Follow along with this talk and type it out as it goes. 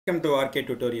Welcome to RK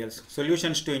Tutorials,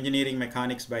 Solutions to Engineering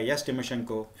Mechanics by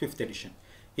Timoshenko, 5th edition.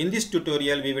 In this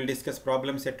tutorial, we will discuss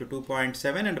problem set to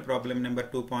 2.7 and problem number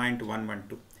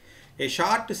 2.112. A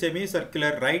short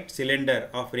semicircular right cylinder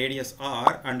of radius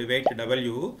r and weight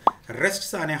w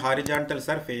rests on a horizontal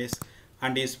surface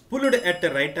and is pulled at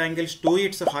right angles to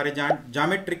its horizontal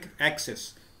geometric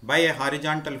axis by a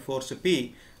horizontal force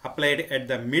P applied at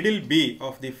the middle B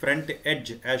of the front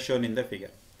edge as shown in the figure.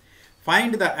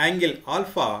 Find the angle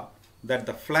alpha that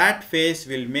the flat face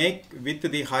will make with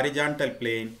the horizontal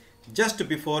plane just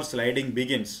before sliding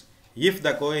begins. If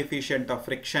the coefficient of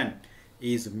friction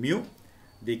is mu,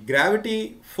 the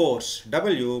gravity force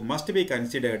W must be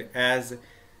considered as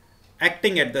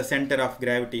acting at the center of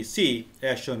gravity C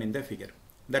as shown in the figure.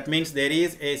 That means there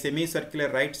is a semicircular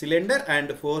right cylinder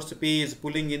and force P is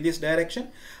pulling in this direction.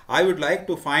 I would like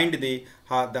to find the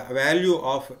value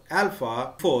of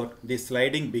alpha for the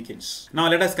sliding begins. Now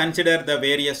let us consider the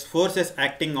various forces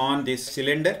acting on this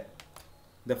cylinder.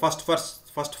 The first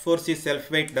force is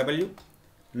self-weight W.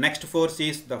 Next force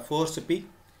is the force P.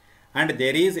 And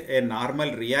there is a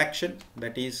normal reaction,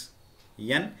 that is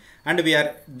N. And we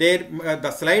are there.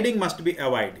 The sliding must be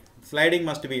avoided. Sliding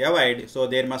must be avoided. So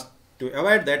to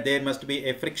avoid that, there must be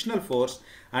a frictional force,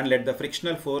 and let the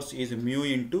frictional force is mu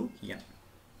into N.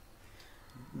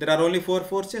 There are only 4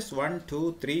 forces, 1,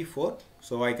 2, 3, 4.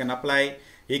 So I can apply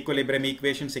equilibrium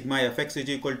equation sigma Fx is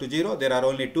equal to 0. There are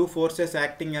only 2 forces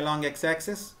acting along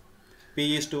x-axis.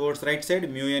 P is towards right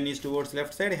side, mu N is towards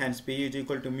left side, hence P is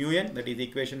equal to mu N, that is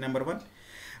equation number 1.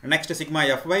 Next, sigma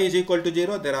Fy is equal to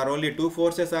 0. There are only 2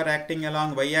 forces are acting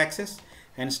along y-axis,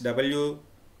 hence W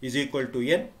is equal to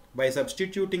N. By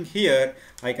substituting here,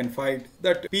 I can find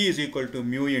that P is equal to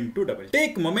mu into W.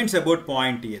 Take moments about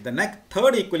point A. The next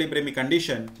third equilibrium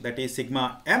condition, that is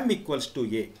sigma M equals to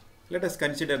A. Let us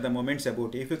consider the moments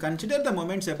about A. If you consider the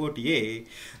moments about A,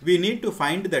 we need to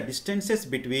find the distances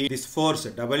between this force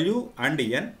W and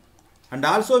N, and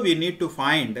also we need to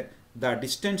find the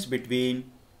distance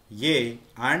between A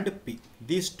and P.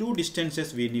 These 2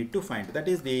 distances we need to find. That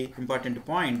is the important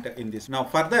point in this. Now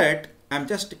for that, I am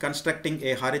just constructing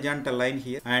a horizontal line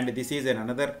here, and this is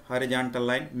another horizontal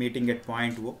line meeting at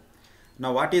point O.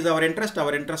 Now what is our interest?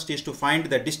 Our interest is to find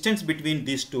the distance between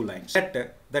these 2 lines.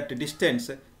 That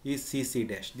distance is CC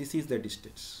dash. This is the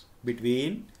distance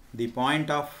between the point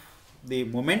of the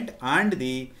moment and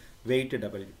the weight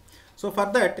W. So for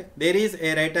that, there is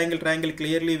a right angle triangle.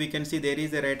 Clearly we can see there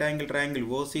is a right angle triangle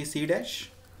OCC dash.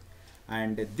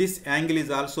 And this angle is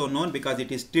also known because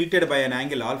it is tilted by an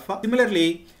angle alpha.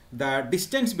 Similarly, the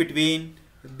distance between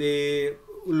the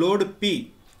load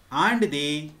P and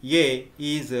the A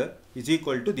is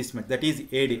equal to this much, that is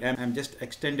AD. I am just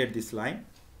extended this line,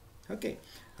 okay,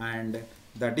 and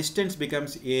the distance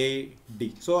becomes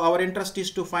AD. So our interest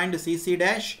is to find CC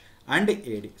dash and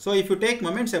AD. So if you take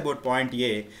moments about point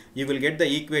A, you will get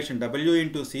the equation W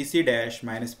into CC dash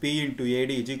minus P into AD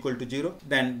is equal to 0.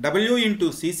 Then W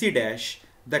into CC dash,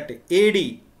 that AD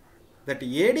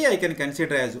I can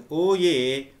consider as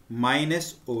OA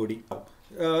minus OD.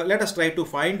 Let us try to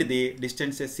find the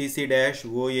distances CC dash,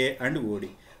 OA and OD.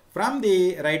 From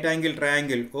the right angle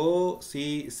triangle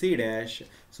OCC dash,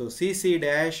 so CC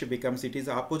dash becomes, it is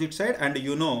opposite side, and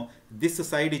you know this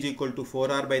side is equal to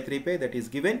 4r by 3 pi, that is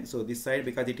given. So this side,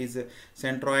 because it is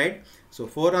centroid, so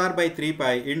 4r by 3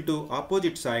 pi into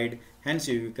opposite side, hence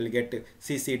you will get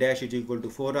CC dash is equal to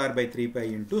 4r by 3 pi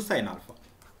into sin alpha.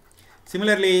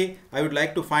 Similarly, I would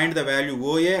like to find the value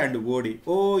OA and OD.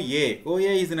 OA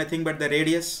is nothing but the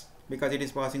radius because it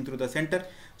is passing through the center.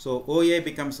 So OA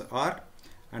becomes R,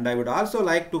 and I would also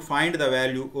like to find the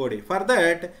value OD. For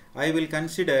that, I will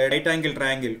consider right angle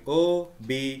triangle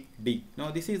OBD.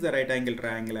 Now this is the right angle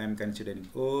triangle I am considering,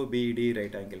 OBD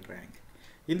right angle triangle.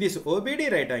 In this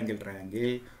OBD right angle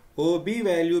triangle, OB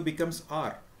value becomes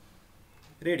R,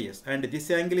 radius, and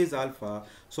this angle is alpha.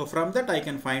 So from that I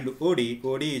can find OD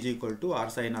is equal to R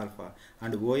sin alpha,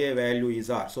 and OA value is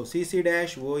R. So CC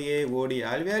dash, OA, OD,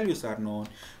 all values are known.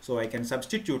 So I can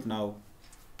substitute now.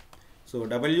 So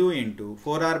W into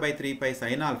 4r by 3 pi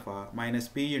sin alpha minus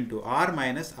P into R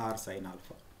minus R sin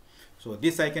alpha. So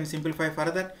this I can simplify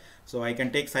further. So I can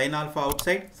take sin alpha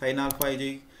outside. Sin alpha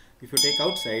is, if you take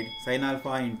outside, sin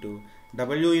alpha into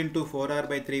W into 4r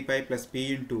by 3 pi plus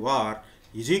P into R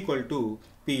is equal to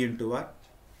P into R.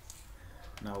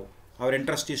 Now our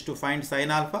interest is to find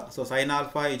sin alpha. So sin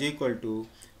alpha is equal to,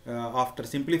 after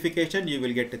simplification, you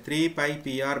will get 3 pi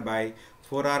PR by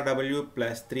 4RW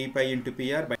plus 3 pi into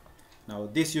PR by. Now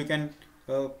this you can,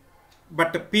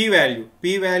 but P value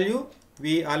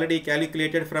we already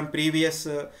calculated from previous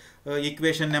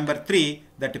equation number 3,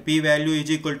 that P value is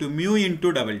equal to mu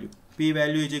into W. P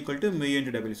value is equal to mu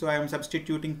into W. So I am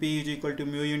substituting P is equal to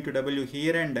mu into W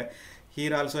here, and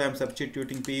here also I am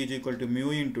substituting P is equal to mu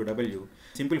into W.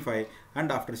 Simplify,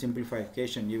 and after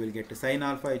simplification you will get sin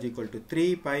alpha is equal to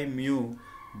 3 pi mu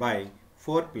by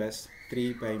 4 plus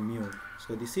 3 pi mu.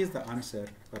 So this is the answer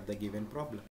for the given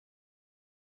problem.